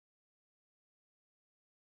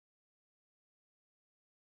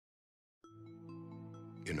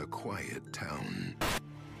in a quiet town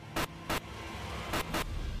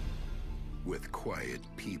with quiet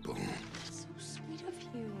people. So sweet of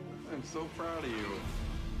you. I'm so proud of you.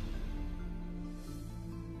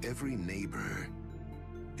 Every neighbor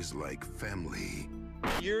is like family.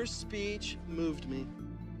 Your speech moved me.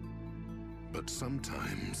 But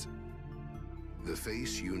sometimes, the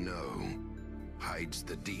face you know hides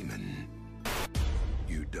the demon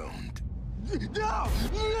you don't. No!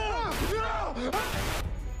 No! No!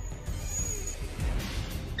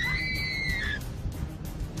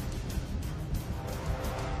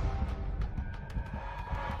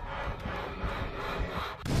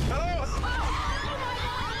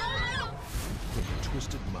 From the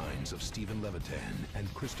twisted minds of Stephen Levitan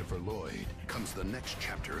and Christopher Lloyd comes the next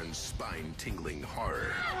chapter in spine-tingling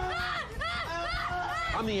horror.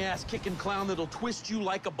 I'm the ass-kicking clown that'll twist you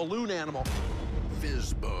like a balloon animal.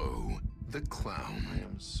 Fizbo, the clown. I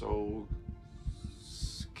am so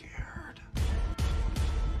scared.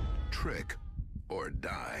 Trick or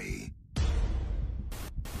die.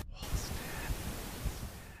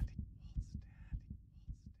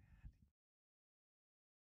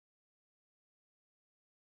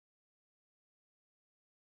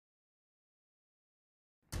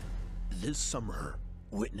 This summer,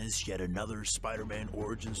 witness yet another Spider-Man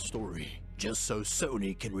origin story, just so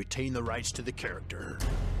Sony can retain the rights to the character.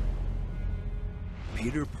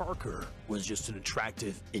 Peter Parker was just an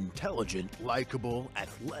attractive, intelligent, likable,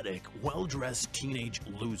 athletic, well-dressed teenage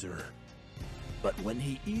loser. But when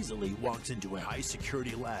he easily walks into a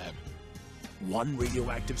high-security lab, one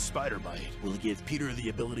radioactive spider bite will give Peter the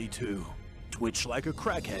ability to twitch like a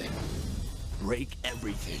crackhead, break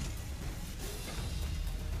everything,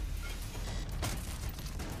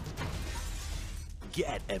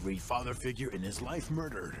 get every father figure in his life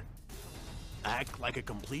murdered, act like a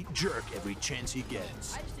complete jerk every chance he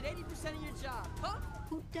gets, I just did 80% of your job, huh?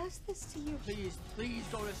 Who does this to you? Please, please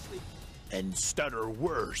go to sleep. and stutter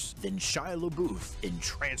worse than Shia LaBeouf in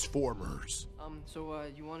Transformers. So,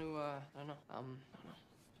 you want to, I don't know,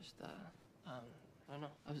 just, I don't know,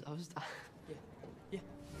 I was, yeah,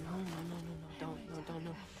 no, don't,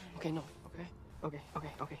 no, okay, no, okay, I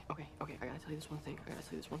gotta tell you this one thing,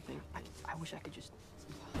 I wish I could just...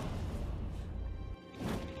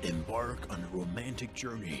 Embark on a romantic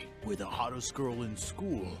journey where the hottest girl in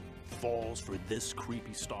school falls for this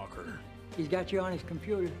creepy stalker. He's got you on his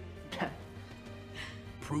computer.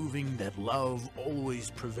 Proving that love always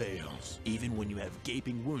prevails, even when you have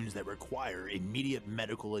gaping wounds that require immediate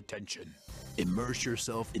medical attention. Immerse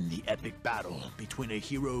yourself in the epic battle between a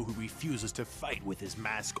hero who refuses to fight with his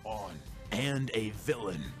mask on and a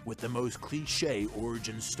villain with the most cliche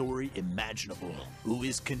origin story imaginable, who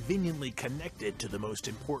is conveniently connected to the most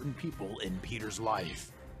important people in Peter's life.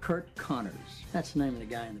 Kurt Connors. That's the name of the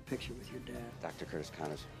guy in the picture with your dad. Dr. Curtis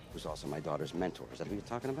Connors, who's also my daughter's mentor. Is that who you're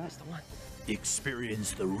talking about? That's the one.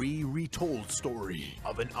 Experience the retold story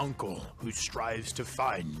of an uncle who strives to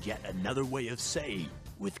find yet another way of saying,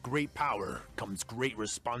 with great power comes great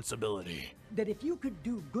responsibility. That if you could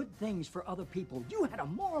do good things for other people, you had a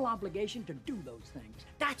moral obligation to do those things.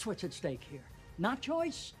 That's what's at stake here. Not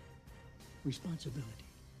choice, responsibility.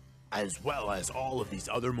 As well as all of these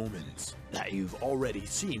other moments that you've already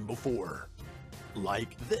seen before.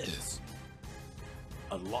 Like this.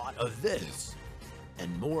 A lot of this.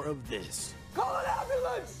 And more of this. Call an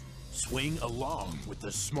ambulance! Swing along with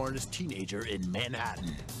the smartest teenager in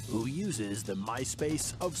Manhattan, who uses the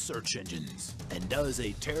MySpace of search engines and does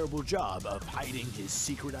a terrible job of hiding his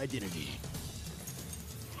secret identity.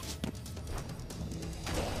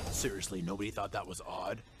 Seriously, nobody thought that was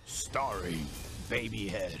odd? Starring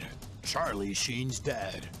Babyhead, Charlie Sheen's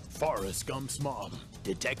dad, Forrest Gump's mom,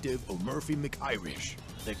 Detective O'Murphy McIrish,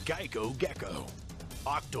 the Geico Gecko,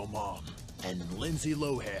 Octomom, and Lindsay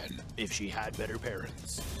Lohan, if she had better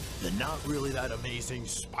parents. The not really that amazing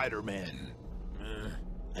Spider-Man.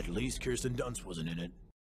 At least Kirsten Dunst wasn't in it.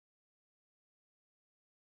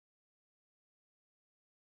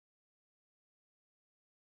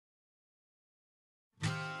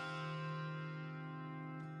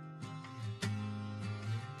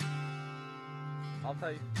 I'll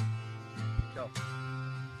tell you. Go.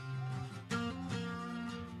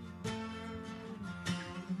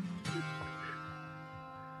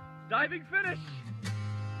 Diving finish!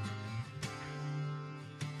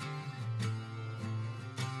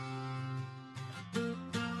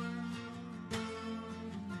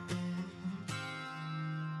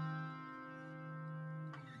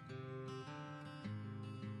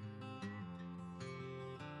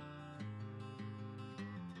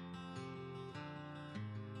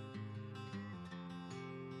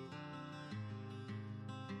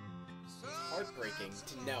 heartbreaking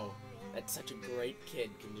to know that such a great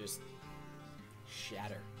kid can just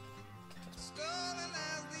shatter.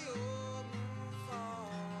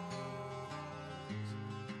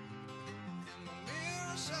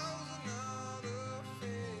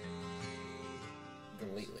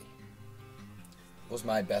 Gellatly was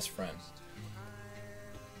my best friend.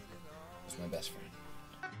 Was my best friend.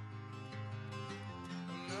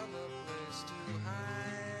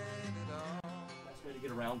 Best way to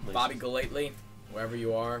get around places. Bobby Gellatly, wherever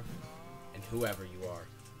you are, and whoever you are,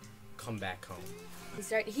 come back home.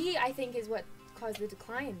 He, I think, is what caused the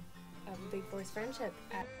decline of Big Boy's friendship.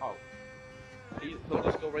 Oh. He'll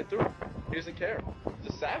just go right through him. He doesn't care.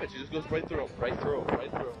 He's a savage. He just goes right through him. Right through him. Right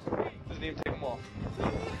through him. Doesn't even take him off.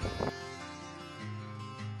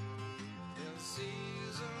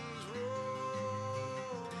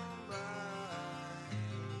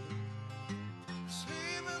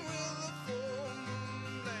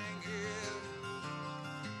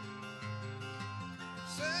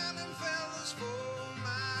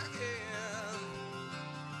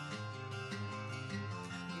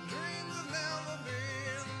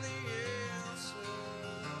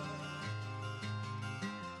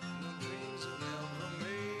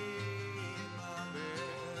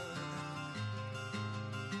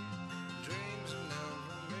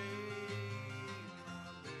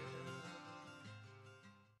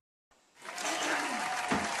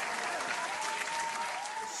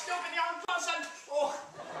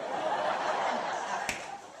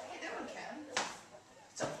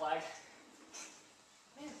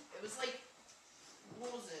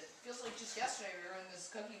 Yesterday we were in this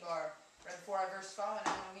cookie bar right before I first fell, and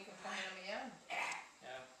now we can find them again.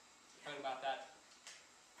 Yeah, heard about that.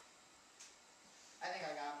 I think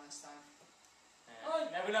I got him this time. Yeah.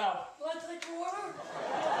 Never know. Let's take water.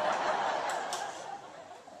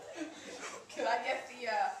 Can I get the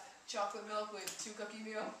chocolate milk with 2 cookie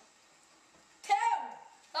meal? Tim!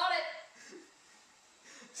 Got it!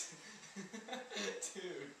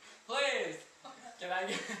 Dude, please! Can I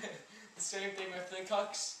get the same thing with the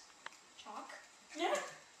cooks? Chalk? Yeah.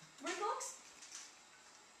 Where's Lux?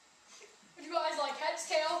 Would you guys like heads,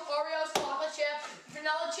 tails, Oreos, chocolate chip,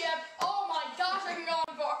 vanilla chip? Oh my gosh, I can go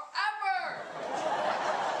on forever!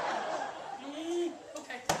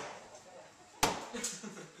 Okay.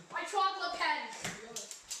 My chocolate pens!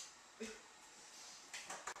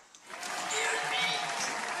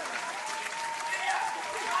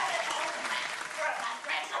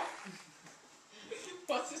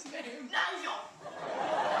 What's his name? Nigel!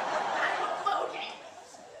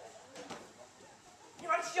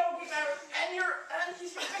 Yogi Bear, and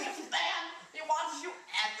he's your biggest fan. He watches you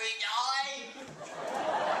every day.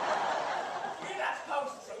 You're not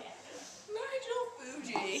supposed to say it. Nigel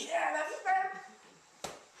Fuji. Yeah, that's his name.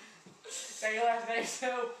 Say your last name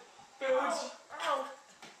too. Fuji. Oh.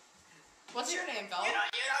 What's your name, fella? You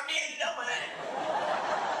don't need to know it.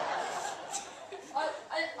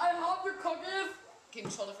 I have your cookies. Can you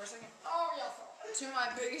just hold it for a second? Oh, yes. To my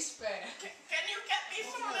biggest fan. Can you get me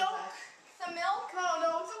some milk? Some milk?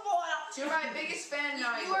 No, it's a water. To my biggest fan,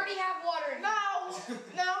 Nigel. You already have water in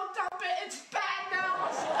No, dump it. It's bad now.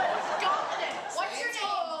 It's gone. What's your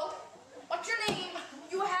name? What's your name?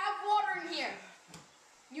 You have water in here.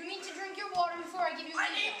 You need to drink your water before I give you. I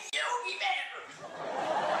need Yogi Bear.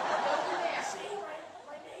 Yogi Bear.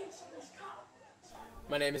 My name's in this cup.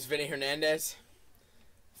 My name is Vinny Hernandez,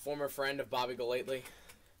 former friend of Bobby Gellatly.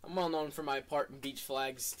 I'm well known for my part in Beach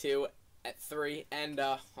Flags 2 at 3 and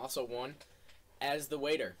also 1 as the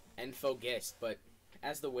waiter and faux guest. But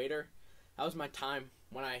as the waiter, that was my time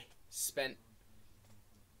when I spent.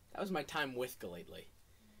 That was my time with Gellatly.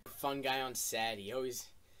 Fun guy on set. He always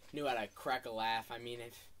knew how to crack a laugh. I mean,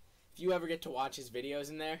 if you ever get to watch his videos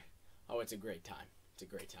in there, oh, it's a great time. It's a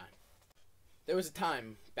great time. There was a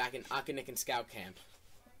time back in Akinikan Scout Camp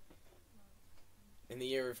in the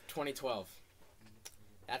year of 2012.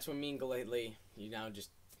 That's when me and Gellatly, just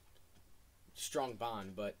strong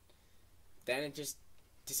bond, but then it just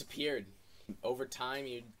disappeared. Over time,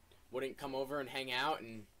 he wouldn't come over and hang out,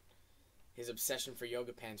 and his obsession for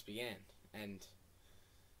yoga pants began, and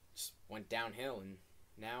just went downhill, and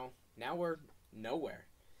now we're nowhere.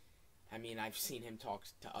 I mean, I've seen him talk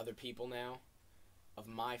to other people now, of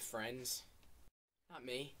my friends. Not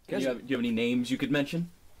me. Do you have any names you could mention?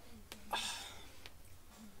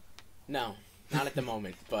 No, not at the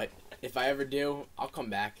moment, but if I ever do, I'll come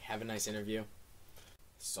back, have a nice interview.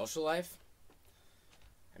 Social life?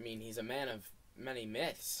 I mean, he's a man of many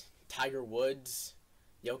myths. Tiger Woods,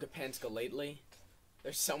 Yoga Pants Gellatly.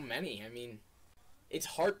 There's so many. I mean, it's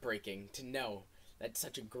heartbreaking to know that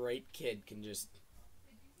such a great kid can just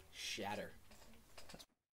shatter.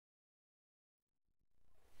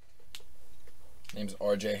 Name's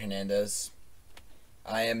RJ Hernandez.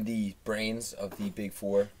 I am the brains of the Big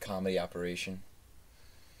Four comedy operation.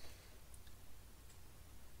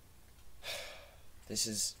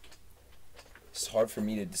 It's hard for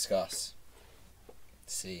me to discuss.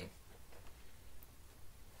 Let's see.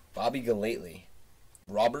 Bobby Gellatly,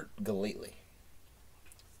 Robert Gellatly,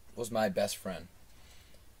 was my best friend.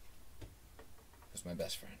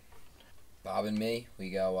 Bob and me, we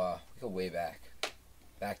go way back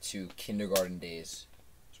to kindergarten days.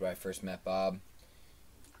 That's where I first met Bob.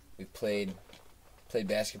 We played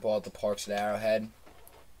basketball at the parks at Arrowhead,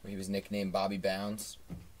 where he was nicknamed Bobby Bounds,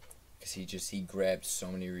 because he grabbed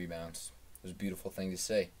so many rebounds. It was a beautiful thing to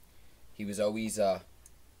see. He was always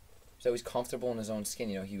comfortable in his own skin.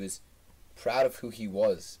 You know, he was proud of who he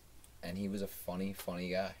was, and he was a funny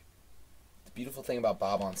guy. The beautiful thing about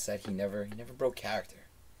Bob on set, he never broke character.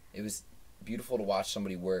 It was beautiful to watch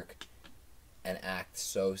somebody work and act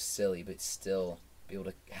so silly, but still be able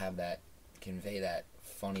to have that, convey that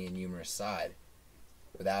funny and humorous side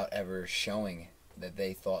without ever showing that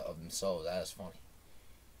they thought of themselves as funny.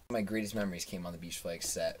 My greatest memories came on the Beach Flag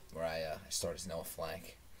set, where I starred as Noah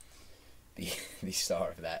Flank, the star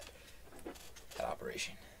of that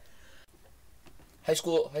operation. High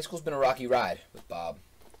school's been a rocky ride with Bob.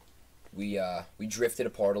 We drifted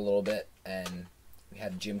apart a little bit, and we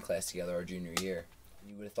had a gym class together our junior year.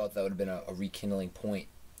 You would have thought that would have been a rekindling point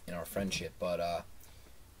in our friendship, but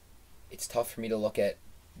it's tough for me to look at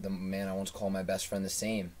the man I once called my best friend the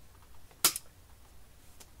same.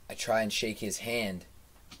 I try and shake his hand,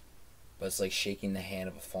 but it's like shaking the hand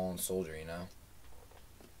of a fallen soldier, you know?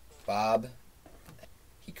 Bob,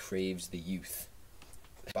 he craves the youth.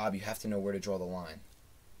 Bob, you have to know where to draw the line.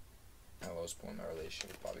 I've always born my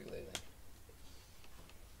relationship with Bobby lately.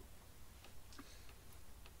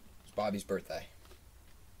 It's Bobby's birthday.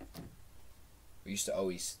 We used to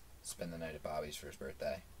always spend the night at Bobby's for his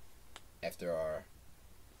birthday, after our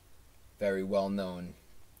very well-known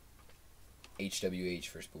HWH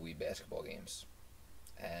First But Weed basketball games.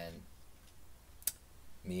 And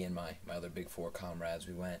me and my other Big Four comrades,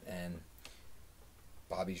 we went, and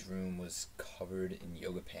Bobby's room was covered in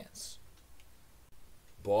yoga pants.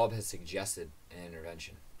 Bob has suggested an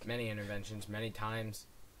intervention. Many interventions, many times,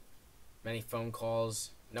 many phone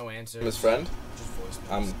calls, no answers. I'm his friend. Just voice.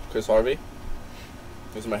 I'm Chris Harvey.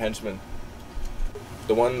 He's my henchman.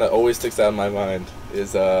 The one that always sticks out in my mind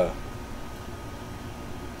is back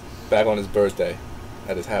on his birthday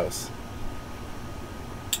at his house.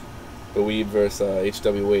 The Weed versus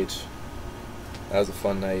HWH. That was a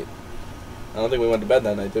fun night. I don't think we went to bed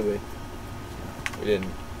that night, did we? We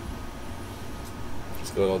didn't.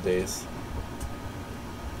 Just good old days.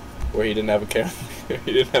 Where he didn't have a care.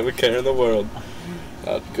 He didn't have a care in the world.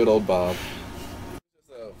 Good old Bob.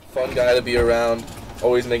 Just a fun guy to be around.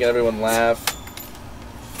 Always making everyone laugh.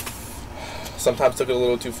 Sometimes took it a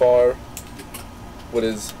little too far. With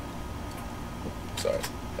his. Sorry,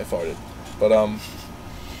 I farted. But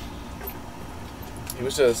he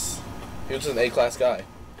was just an A-class guy.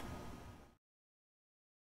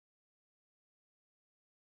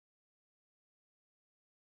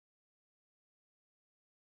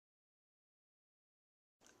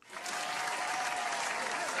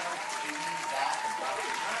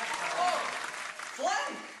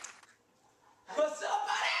 What's up,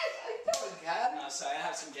 buddy? How you doing, Cat? No, sorry, I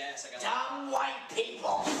have some gas. I got dumb white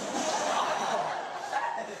people.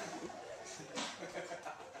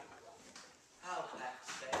 How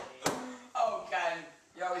backstage? Oh, Ken,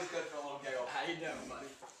 you're always good for a little giggle. How you doing, buddy?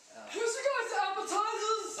 Here's your guys'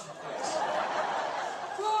 appetizers.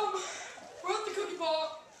 We're at the cookie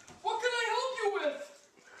bar. What can I help you with?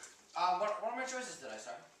 What are my choices today,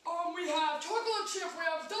 sir? We have chocolate chip, we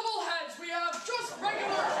have double heads, we have just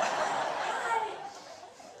regular.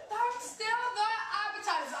 That's still the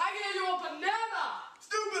appetizers. I gave you a banana.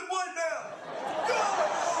 Stupid what now?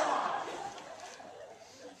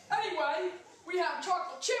 Anyway, we have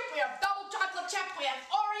chocolate chip, we have double chocolate chip, we have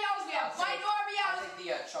Oreos, we have white Oreos. I'll take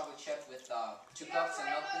the chocolate chip with 2 cups and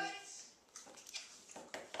milk, please.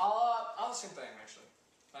 I'll the same thing, actually.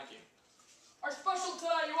 Thank you. Our special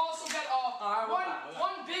today, you also get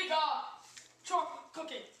one big chocolate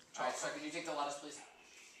cookie. Alright, sir, could you take the lettuce, please?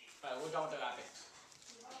 Alright, we're done with the wrapping.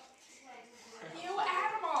 You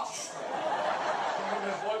animals! I'm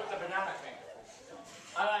gonna avoid the banana thing.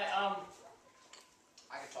 Alright,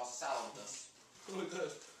 I could toss a salad with this. Look at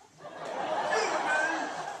this.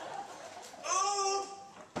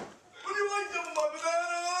 What do you like doing with my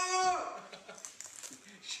banana?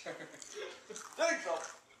 Sure. Thanks,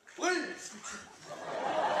 please.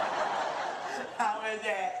 How is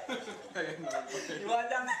it? You want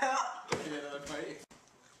that now? Yeah, another bite.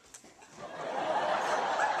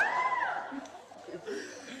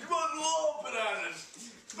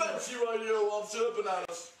 Betsy right here loves her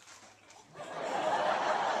bananas.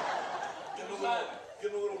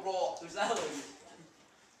 Getting a little raw. Who's that lady?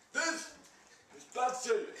 This is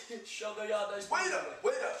Betsy. Sugar, y'all nice. Waiter.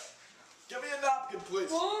 Give me a napkin,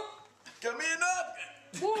 please. What? Give me a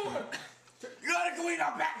napkin. What? You gotta clean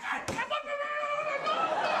up that.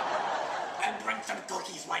 And bring some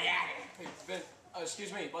cookies while you're at it. Hey,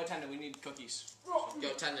 excuse me, boy tendon, we need cookies. Yo,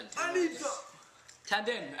 tendon. I need some.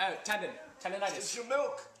 Tendonitis. It's your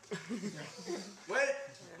milk. Wait,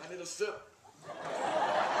 I need a sip.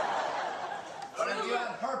 What if you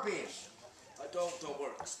have herpes? I don't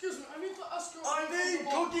worry. Excuse me, I need to ask you. I need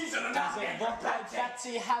cookies and a napkin.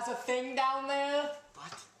 Betsy has a thing down there.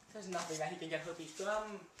 What? There's nothing that he can get herpes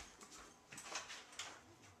from.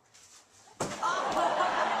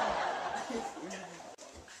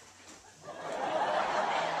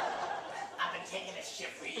 I've been taking this shit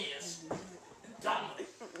for years. Done.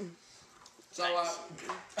 So,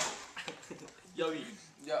 Yo,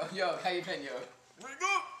 how you been, yo? Pretty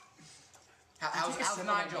good. How's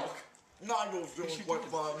Nigel? Nigel's doing quite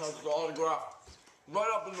fine. Has the autograph.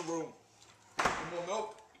 Right up in the room. Some more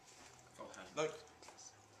milk? Go ahead. Thanks.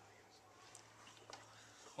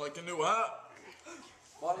 Like a new hat.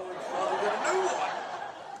 Why don't we get a new one?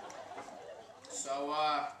 So,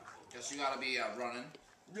 guess you gotta be running.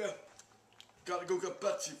 Yeah. Gotta go get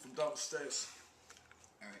Betsy from downstairs.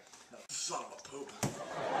 Alright. Son of a poop.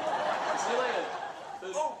 See you later.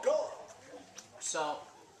 Oh, God. So,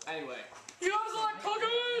 anyway. You guys like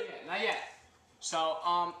cookies? Yeah, not yet. So,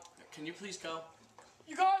 can you please go?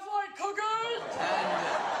 You guys like cookies?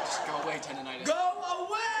 Just go away, tendonitis. Go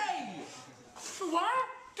away! What?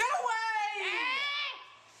 Get away!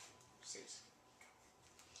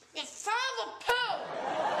 You son of a poo!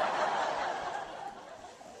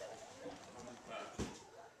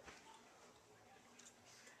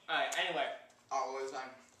 Alright, anyway. Oh, what was that?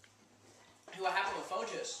 What happened with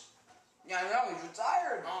Focus? Yeah, I know, he's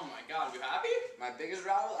retired. Oh my god, you happy? My biggest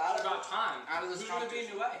rival out of About time. Out of this Who's gonna be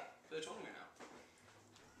in competition. your way for the tournament now?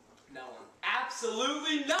 No one.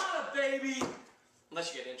 Absolutely not, baby!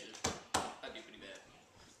 Unless you get injured. That'd be pretty bad.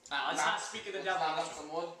 Alright, let's not speak of the devil. That's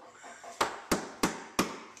some wood.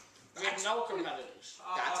 We have no competitors.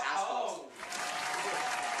 That's asphalt.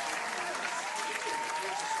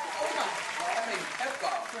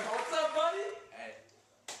 What's up, buddy? Hey.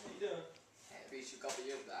 How you doing? Hey, I beat you a couple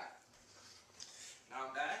years back. Now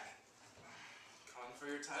I'm back. Calling for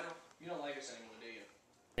your title. You don't like us anymore, do you?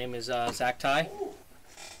 My name is Zack,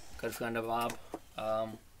 good friend of Bob.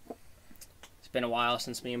 It's been a while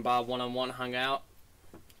since me and Bob one-on-one hung out,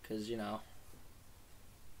 because, you know,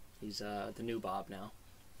 he's the new Bob now.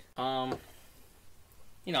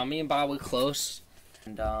 You know, me and Bob were close,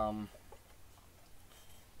 and it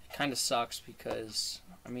kind of sucks because,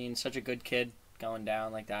 I mean, such a good kid going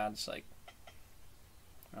down like that. It's like,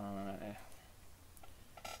 I don't know, it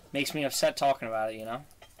makes me upset talking about it, you know.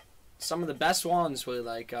 Some of the best ones were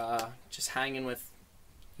like just hanging with,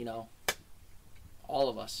 you know, all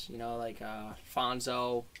of us, you know, like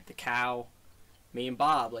Fonzo, the cow, me and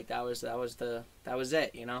Bob. Like that was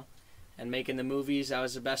it, you know. And making the movies, that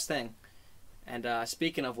was the best thing. And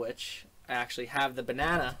speaking of which, I actually have the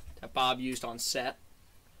banana that Bob used on set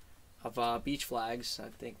of beach flags. I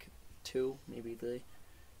think 2, maybe 3.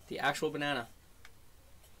 The actual banana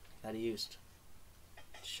that he used to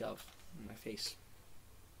shove in my face.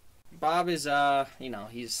 Bob is, you know,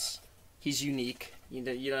 he's unique. You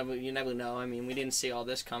never know. I mean, we didn't see all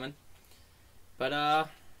this coming, but I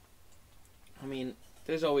mean,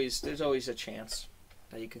 there's always a chance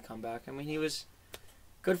that you could come back. I mean, he was a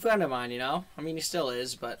good friend of mine, you know. I mean, he still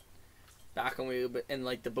is, but back when we were in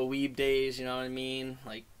like the Boweeb days, you know what I mean?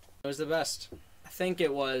 Like, it was the best. I think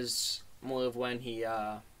it was more of when we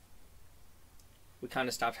kind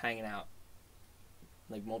of stopped hanging out,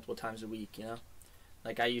 like multiple times a week, you know.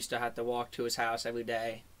 Like, I used to have to walk to his house every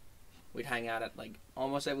day. We'd hang out at, like,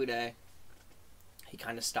 almost every day. He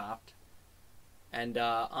kind of stopped. And,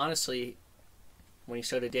 honestly, when he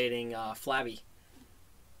started dating Flabby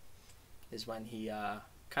is when he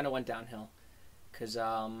kind of went downhill. Because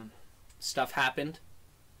stuff happened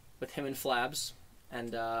with him and Flabs.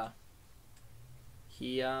 And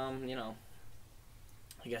he, you know,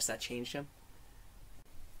 I guess that changed him.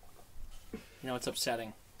 You know, it's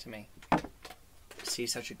upsetting to me. See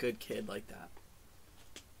such a good kid like that.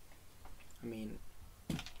 I mean,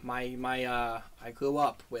 I grew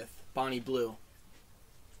up with Bonnie Blue,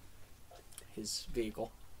 his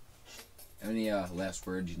vehicle. Any last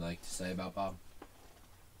words you'd like to say about Bob?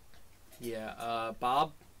 Yeah,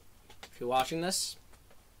 Bob, if you're watching this,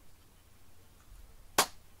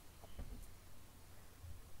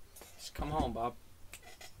 just come home, Bob.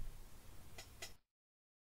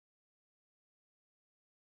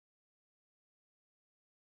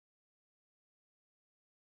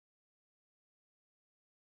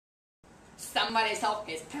 Somebody stole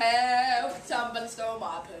his poop. Somebody stole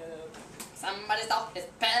my poop. Somebody stole his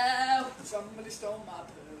poop. Somebody stole my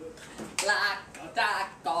poop. Laco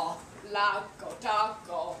taco. Laco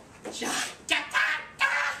taco. Shaka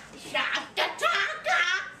taka. Shaka taka.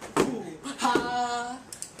 Ooh ha.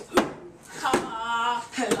 Ooh ha.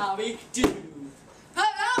 Love do.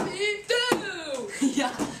 Love do.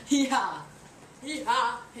 Yeah, yeah.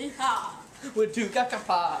 Yeah, yeah. Would you get a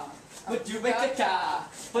car? Would you make a car?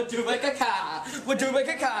 Would you make a car? Would you make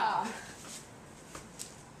a car?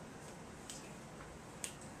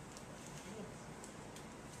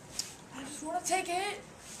 I just want to take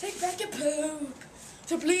back your poop.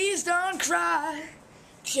 So please don't cry,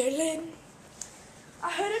 chillin'. I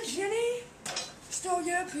heard a Jenny stole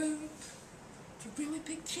your poop. It's a really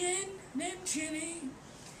big tin named Jenny.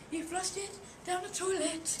 You flushed it down the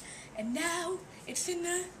toilet, and now it's in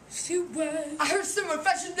the sewer. I heard someone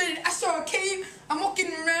fascinated. I saw a cane. I'm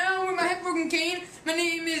walking around with my head broken cane. My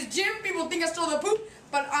name is Jim. People think I stole the poop,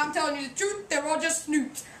 but I'm telling you the truth. They're all just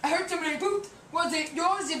snoops. I heard somebody poop. Was it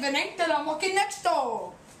yours? If it ain't, then I'm walking next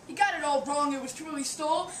door. You got it all wrong. It was truly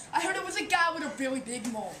stole. I heard it was a guy with a really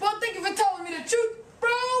big mole. Well, thank you for telling me the truth, bro.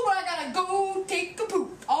 I gotta go take a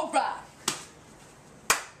poop. All right.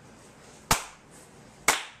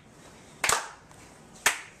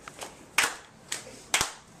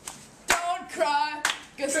 Cry,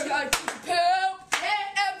 cause I took a poop, and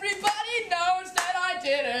everybody knows that I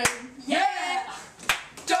didn't. Yeah!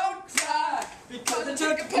 Don't cry, because I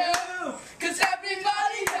took a poop, cause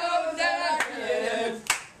everybody knows that I didn't.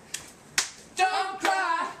 Don't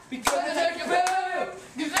cry, because I took a poop,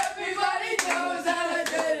 cause everybody knows that I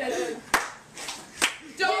didn't.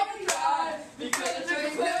 Don't cry, because I took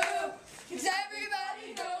a poop, cause everybody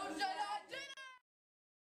knows that I didn't.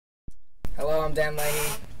 Hello, I'm Dan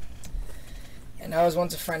Lahey. And I was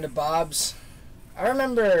once a friend of Bob's. I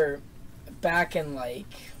remember back in like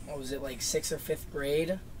 6th or 5th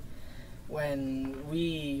grade when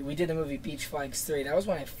we did the movie Beach Flags 3. That was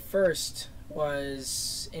when I first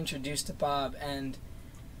was introduced to Bob, and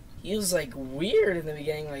he was like weird in the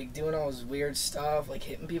beginning, like doing all his weird stuff, like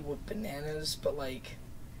hitting people with bananas, but like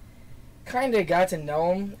kind of got to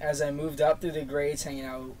know him as I moved up through the grades, hanging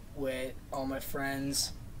out with all my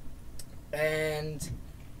friends. And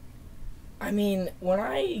I mean, when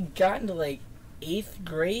I got into like 8th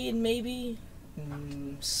grade, maybe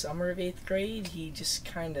summer of 8th grade, he just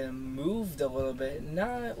kind of moved a little bit.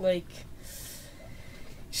 Not like,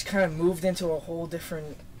 just kind of moved into a whole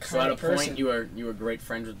different kind of person. So at a point, you were great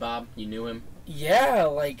friends with Bob. You knew him. Yeah,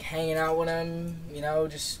 like hanging out with him. You know,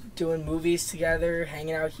 just doing movies together,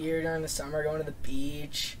 hanging out here during the summer, going to the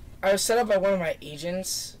beach. I was set up by one of my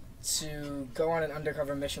agents to go on an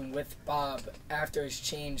undercover mission with Bob after his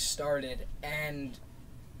change started, and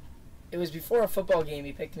it was before a football game.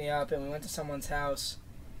 He picked me up and we went to someone's house,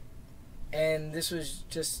 and this was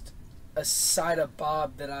just a side of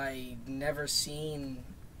Bob that I never seen.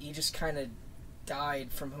 He just kind of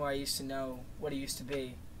died from who I used to know, what he used to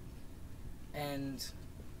be, and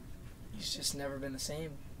he's just never been the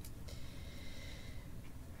same.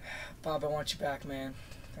 Bob, I want you back, man.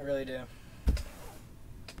 I really do.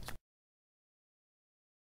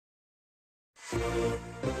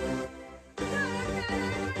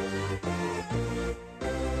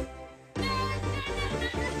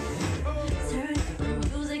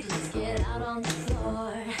 Music, let's get out on the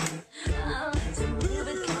floor. I like to move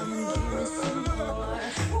it, come and give me some more.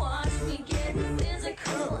 Watch me get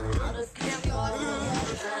physical, out of control.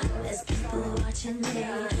 There's people watching me, I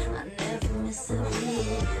never miss a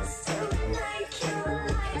beat. So at night, kill the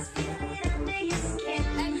lights, feel it under your skin.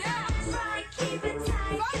 And now, try to keep it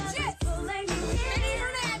tight, cause it's pulling you in.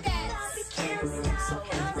 I can't stop,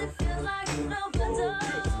 cause it feels like an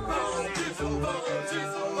overdose.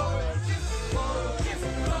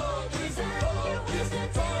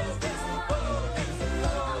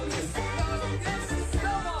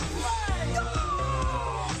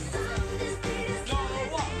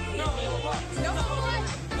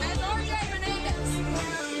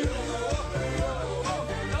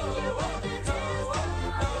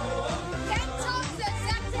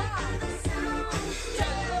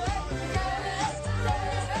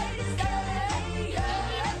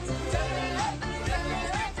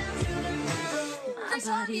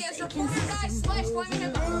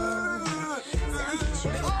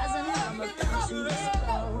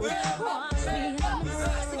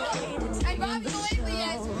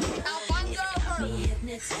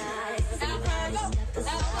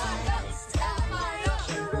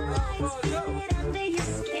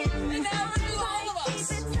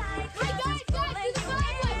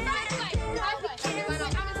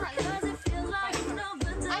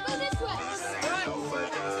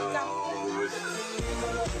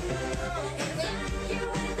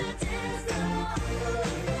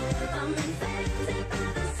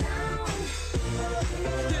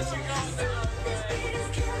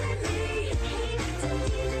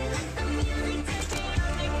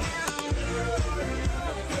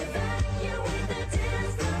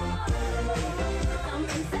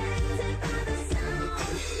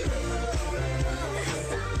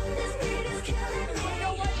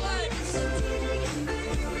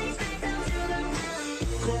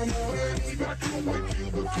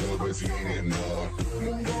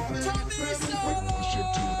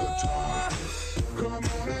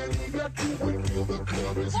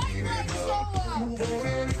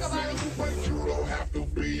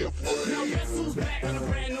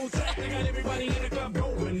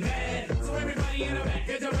 me in a back,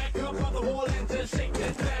 get your back up on the wall and just shake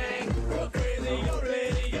that thing. Go crazy, yo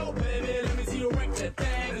lady, yo baby, let me see you wreck that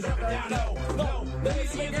thing. Drop it down low, low. Let me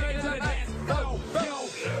see you take it to the dance. Go, go.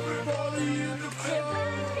 Everybody in the club.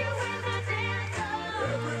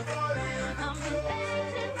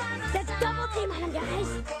 Let's double team him,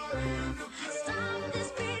 guys. Stop, this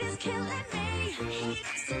beat is killing me.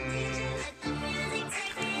 So DJ, let the music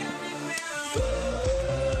take me underground.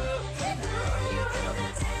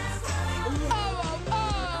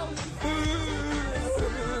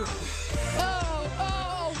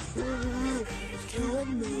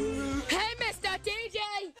 Hey, Mr. DJ!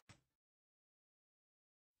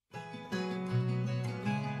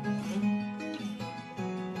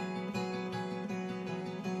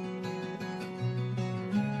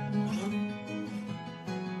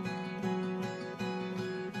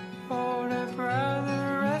 Hold a brother,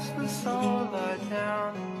 restless soul lie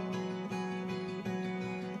down.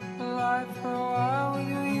 Lie for a while with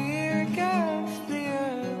your ear against the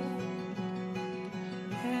earth.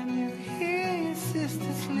 And you hear your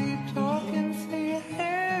sister sleep talking, say your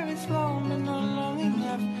hair is long but not long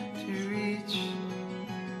enough to reach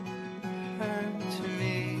her to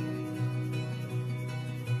me.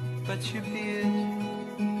 But your beard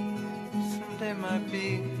someday might be.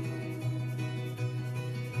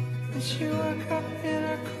 And she woke up in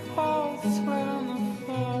a cold sweat on the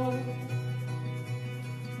floor,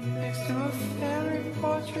 next to a family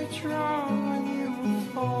portrait drawn when you were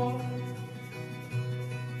 4.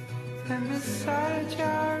 And beside a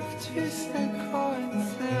jar of 2-cent coins,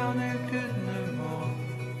 they are no good no more.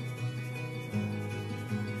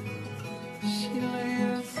 She lay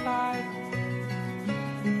aside.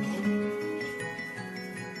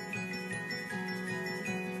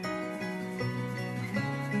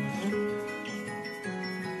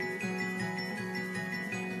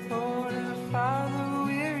 Lord, if I the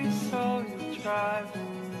weary soul you drive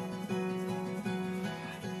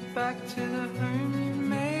back to the home you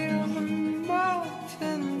made on the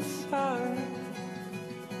mountainside,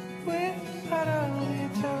 with that ugly,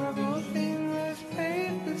 terrible thing with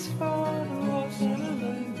papers for the walls and a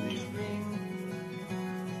lonely ring,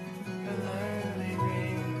 a lonely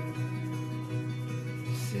ring.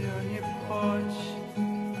 Sit on your porch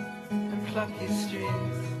and pluck your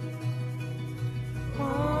strings.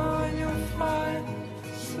 Oh, and you'll find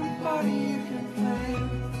somebody you can blame.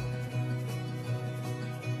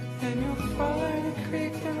 And you'll follow the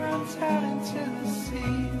creek that runs out into the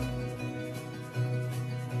sea.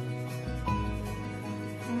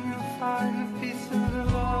 And you'll find the peace of the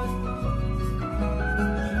Lord.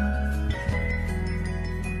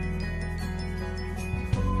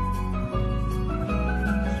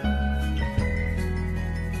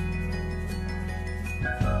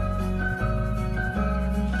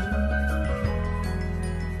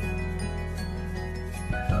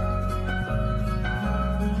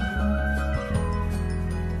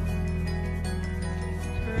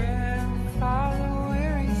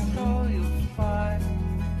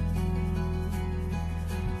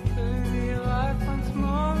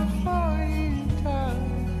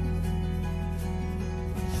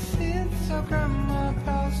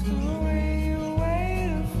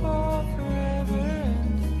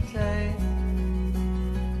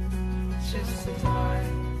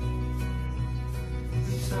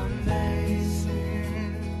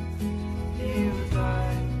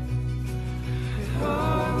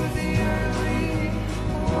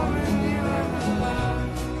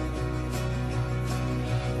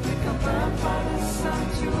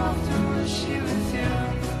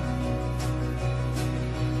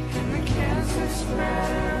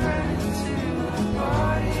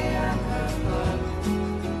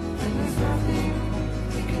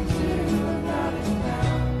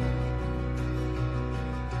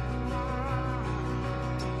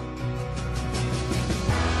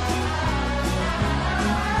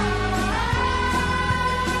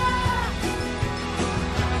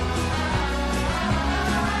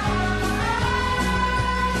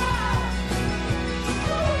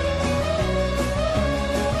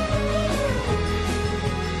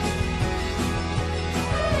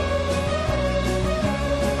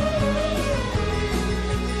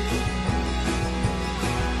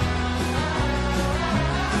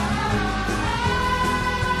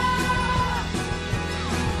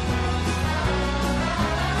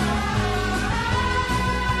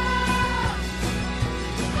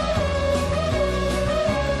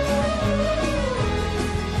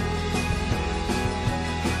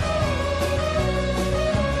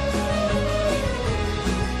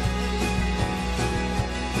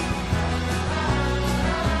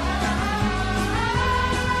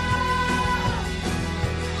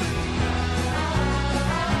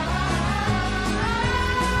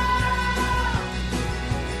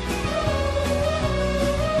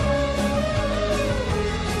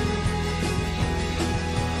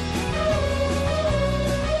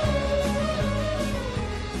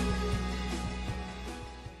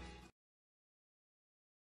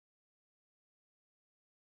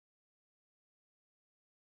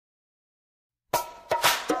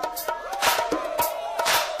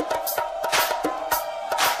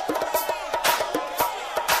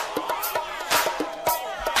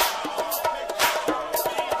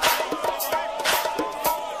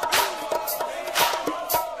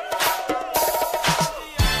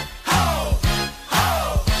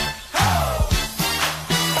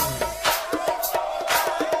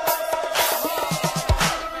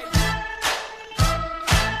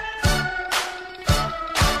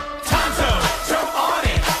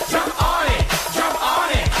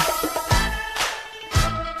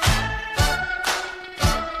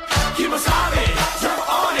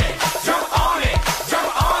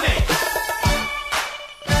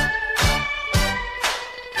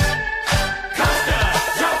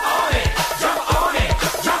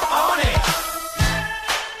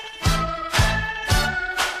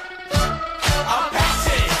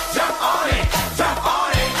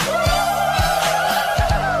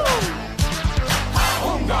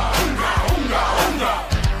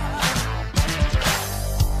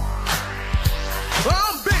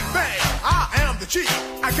 cheat.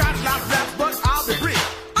 I got a lot of raps, but I'll be brief.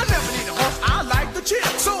 I never need a horse, I like the chill.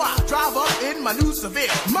 So I drive up in my new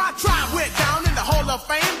Seville. My tribe went down in the Hall of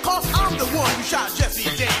Fame, cause I'm the one who shot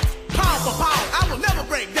Jesse James. Pound for pound, I will never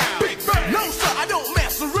break down. Big Bang. No, sir, I don't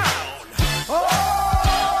mess around. Oh!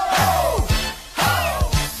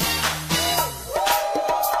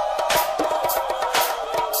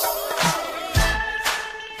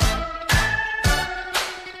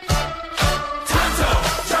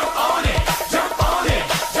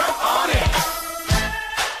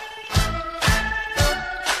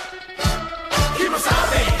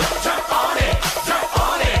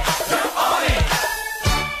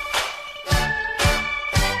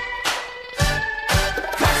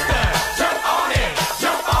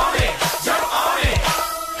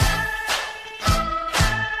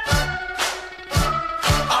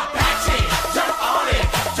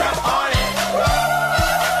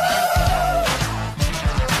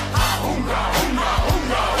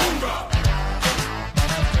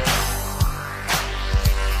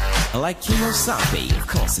 Like Kimosabe, of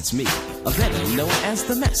course it's me, a better known as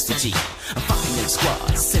the Master G. I'm fighting in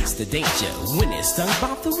squad, sense the danger, when it's stung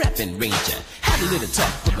by the rapping ranger. Had a little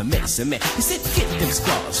talk with my medicine man, he said get them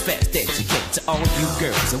squads fast as you can. To all you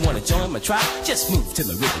girls that wanna join my tribe, just move to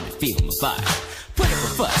the rhythm and feel my vibe. Put up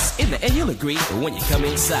a fuss, in the end you'll agree, but when you come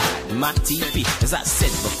inside my TV, as I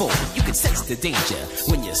said before, you can sense the danger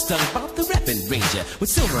when you're stung by the rapping ranger. With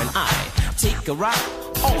Silver and I, take a ride,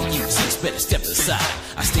 all you chicks better step aside.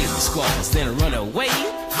 I stay with the squads, then run away.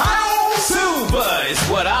 Ho! Silver is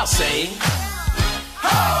what I'll say.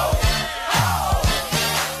 Ho!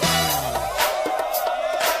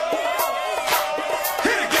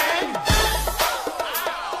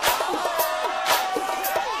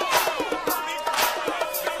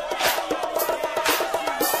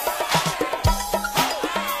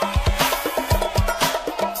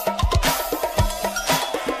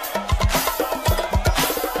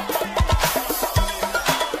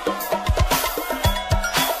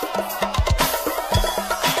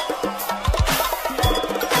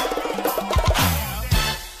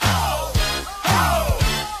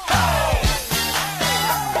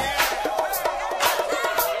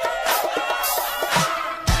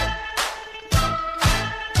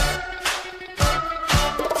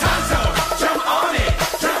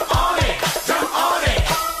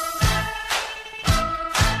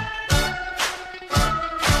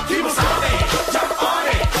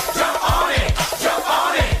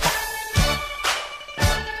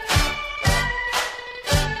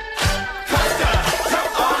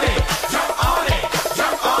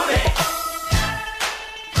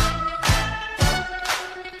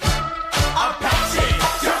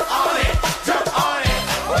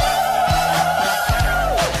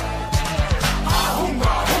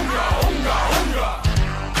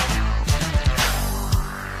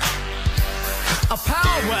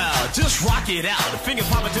 Just rock it out, finger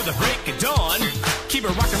popping till the break of dawn. Keep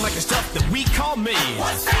it rocking like the stuff that we call me.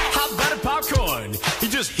 What's that? Hot butter popcorn. You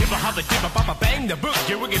just hip a hop a dip a pop a bang the book.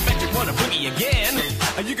 You will get back to wanna boogie again.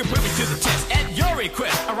 You can put me to the test at your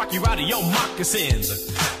request. I rock you out of your moccasins.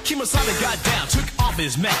 Kimosabe got down, took off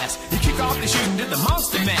his mask. He kicked off the shoes and did the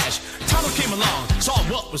monster mash. Tonto came along, saw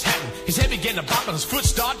what was happening. His head began to bop and his foot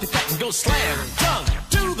started to pat and go slam. Tongue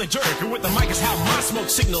to the jerk, and with the mic is how my smoke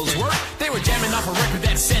signals work. They were jamming off a record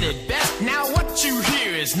that said it best. Now what you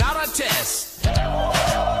hear is not a test.